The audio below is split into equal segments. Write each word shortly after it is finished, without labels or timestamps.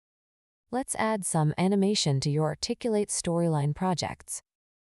Let's add some animation to your Articulate storyline projects.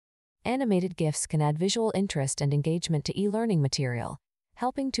 Animated GIFs can add visual interest and engagement to e-learning material,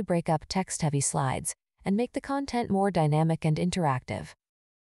 helping to break up text-heavy slides and make the content more dynamic and interactive.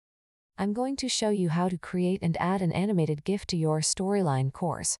 I'm going to show you how to create and add an animated GIF to your storyline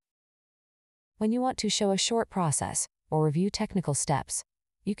course. When you want to show a short process or review technical steps,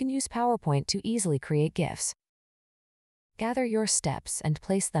 you can use PowerPoint to easily create GIFs. Gather your steps and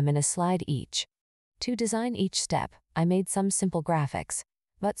place them in a slide each. To design each step, I made some simple graphics,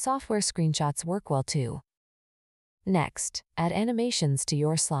 but software screenshots work well too. Next, add animations to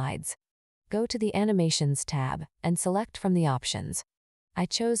your slides. Go to the Animations tab and select from the options. I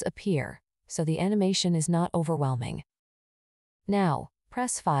chose Appear, so the animation is not overwhelming. Now,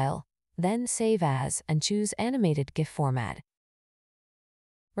 press File, then Save As and choose Animated GIF format.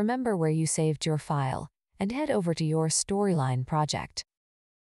 Remember where you saved your file, and head over to your Storyline project.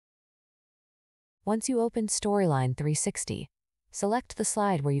 Once you open Storyline 360, select the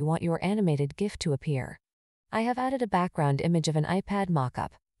slide where you want your animated GIF to appear. I have added a background image of an iPad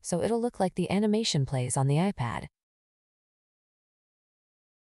mockup, so it'll look like the animation plays on the iPad.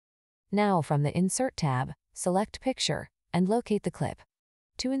 Now from the Insert tab, select Picture, and locate the clip.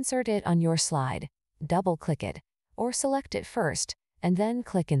 To insert it on your slide, double-click it, or select it first, and then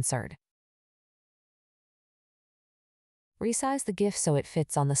click Insert. Resize the GIF so it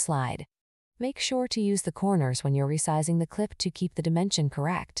fits on the slide. Make sure to use the corners when you're resizing the clip to keep the dimension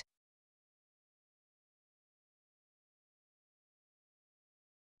correct.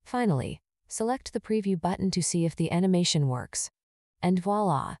 Finally, select the Preview button to see if the animation works. And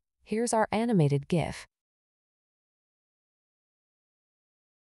voila, here's our animated GIF.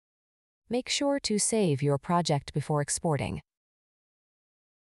 Make sure to save your project before exporting.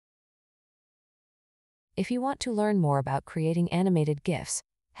 If you want to learn more about creating animated GIFs,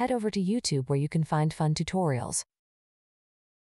 head over to YouTube where you can find fun tutorials.